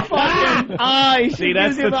you the fucking eye. See,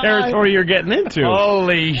 that's the territory you're getting into.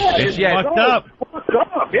 Holy shit! Yeah. Fucked up. Fucked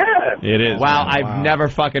up. Yeah. It is. Wow, I've never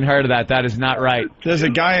fucking heard of that. That is not right. There's a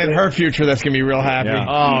guy in her future that's gonna be real happy. Yeah.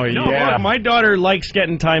 Oh No, yeah. my daughter likes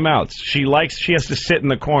getting timeouts. She has to sit in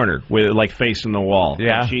the corner with like facing the wall.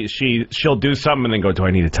 Yeah. She'll do something and then go, "Do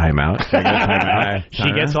I need a timeout?" Do I get a timeout?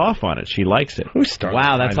 She gets off on it. She likes it. Who started?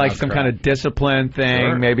 Wow, that's like some kind of discipline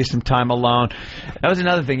thing. Maybe some time alone. That was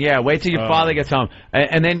another thing. Yeah, wait till your father gets home,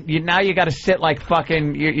 and then now you got to sit like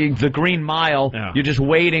fucking the Green Mile. Yeah. You're just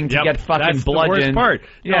waiting to get fucking That's bludgeoned. the worst part.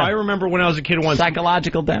 Yeah, No, I remember when I was a kid once.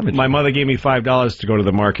 psychological damage. My mother gave me $5 to go to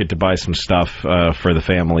the market to buy some stuff for the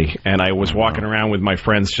family, and I was walking around with my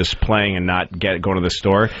friends just playing and not going to the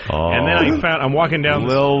store. And then I'm walking down.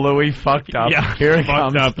 Little Louie fucked up. Yeah, Here it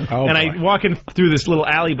fucked comes. up. And I walking through this little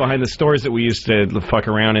alley behind the stores that we used to fuck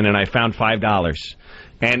around in, and I found $5.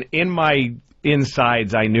 And in my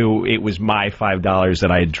insides, I knew it was my $5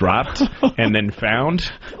 that I had dropped and then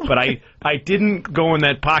found. But I didn't go in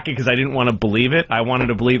that pocket because I didn't want to believe it. I wanted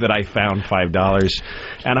to believe that I found $5.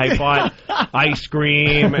 And I bought ice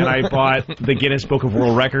cream, and I bought the Guinness Book of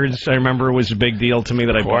World Records. I remember it was a big deal to me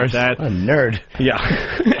that I bought that. What a nerd. Yeah.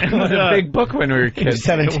 It was a big book when we were kids.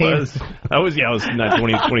 17. I was not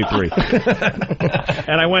 23.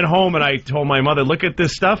 And I went home and I told my mother, "Look at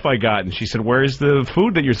this stuff I got." And she said, "Where's the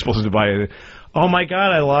food that you're supposed to buy?" Oh my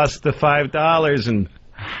God, I lost the $5. And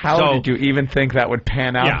How did you even think that would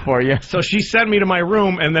pan out for you? So she sent me to my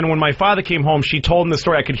room, and then when my father came home, she told him the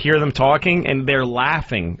story. I could hear them talking, and they're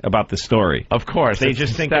laughing about the story. Of course. They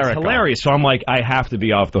just think it's hilarious. So I'm like, I have to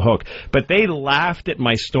be off the hook. But they laughed at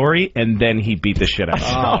my story, and then he beat the shit out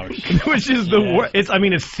of me. Which is the worst.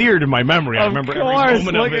 It's seared in my memory. I remember every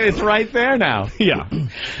moment of it. It's right there now. Yeah.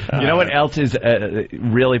 You know what else is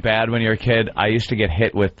really bad when you're a kid? I used to get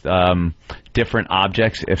hit with different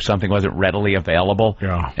objects if something wasn't readily available.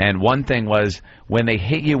 Yeah. And one thing was when they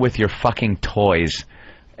hit you with your fucking toys.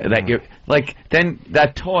 That you're like, then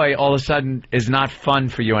that toy all of a sudden is not fun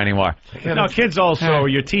for you anymore. No, kids also,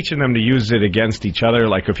 you're teaching them to use it against each other.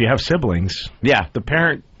 Like if you have siblings, the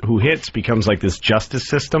parent who hits becomes like this justice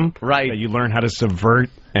system, right? That you learn how to subvert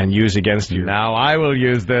and use against you. Now I will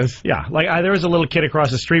use this. Yeah, like there was a little kid across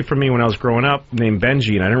the street from me when I was growing up named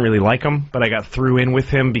Benji, and I didn't really like him, but I got through in with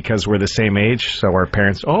him because we're the same age. So our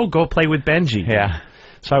parents, go play with Benji. Yeah.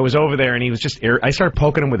 So I was over there, and he was just... I started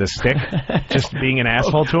poking him with a stick, just being an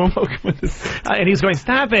asshole to him. And he was going,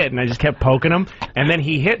 "Stop it!" And I just kept poking him, and then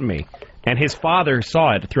he hit me. And his father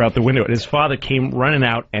saw it throughout the window. And his father came running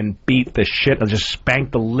out and beat the shit... just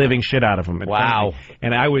spanked the living shit out of him. Wow.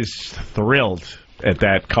 And I was thrilled at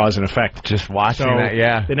that cause and effect. Just watching that,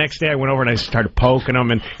 yeah. The next day I went over and I started poking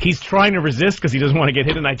him, and he's trying to resist because he doesn't want to get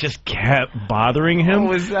hit, and I just kept bothering him.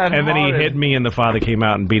 Oh, is that and then he hard? hit me, and the father came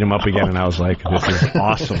out and beat him up again, and I was like, this is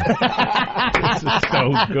awesome. This is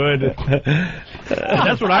so good.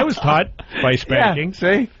 That's what I was taught by spanking.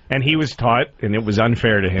 Yeah, see? And he was taught, and it was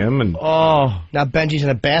unfair to him. And now Benji's in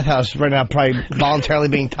a bathhouse right now, probably voluntarily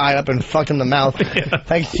being tied up and fucked in the mouth.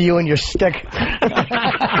 Thanks to you and your stick.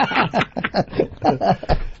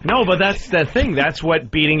 No, but that's the thing. That's what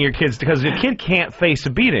beating your kids, because a kid can't face a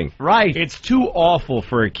beating. Right. It's too awful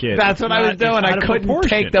for a kid. That's what I was doing. I couldn't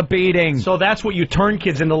take the beating. So that's what you turn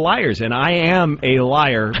kids into liars. And I am a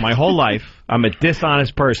liar my whole life. I'm a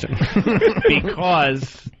dishonest person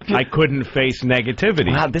because I couldn't face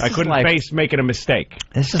negativity. Wow, this I is couldn't like- face making a mistake.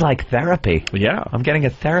 This is like therapy. Yeah. I'm getting a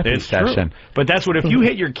therapy It's session. true. But that's what, if you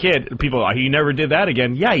hit your kid, people, he never did that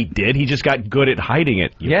again. Yeah, he did. He just got good at hiding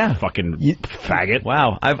it. You fucking faggot.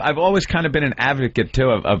 Wow. I've always kind of been an advocate, too,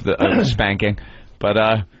 of the spanking. But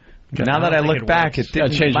now that I think look it back, works.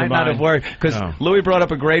 it might not have worked. Because Louis brought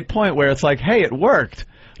up a great point where it's like, hey, it worked.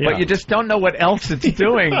 Yeah. But you just don't know what else it's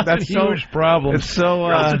doing. That's a huge problem. It's so...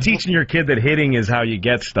 You're also teaching your kid that hitting is how you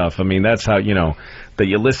get stuff. I mean, that's how, that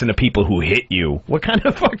you listen to people who hit you. What kind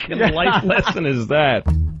of fucking life lesson is that?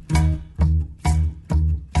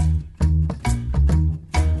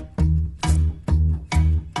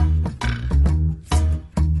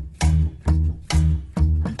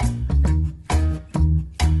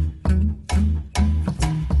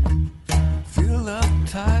 Feel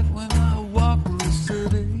uptight when I walk in the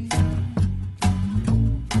city.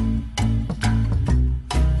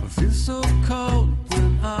 I feel so cold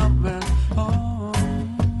when I'm at home.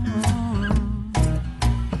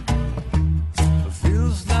 It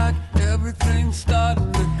feels like everything's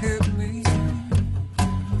starting to hit me.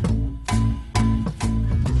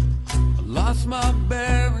 I lost my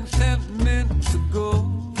bearings.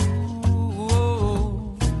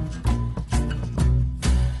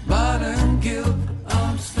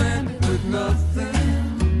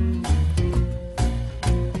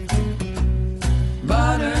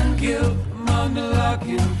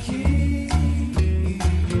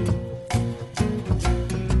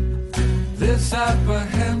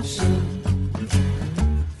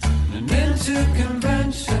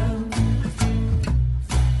 sunshine.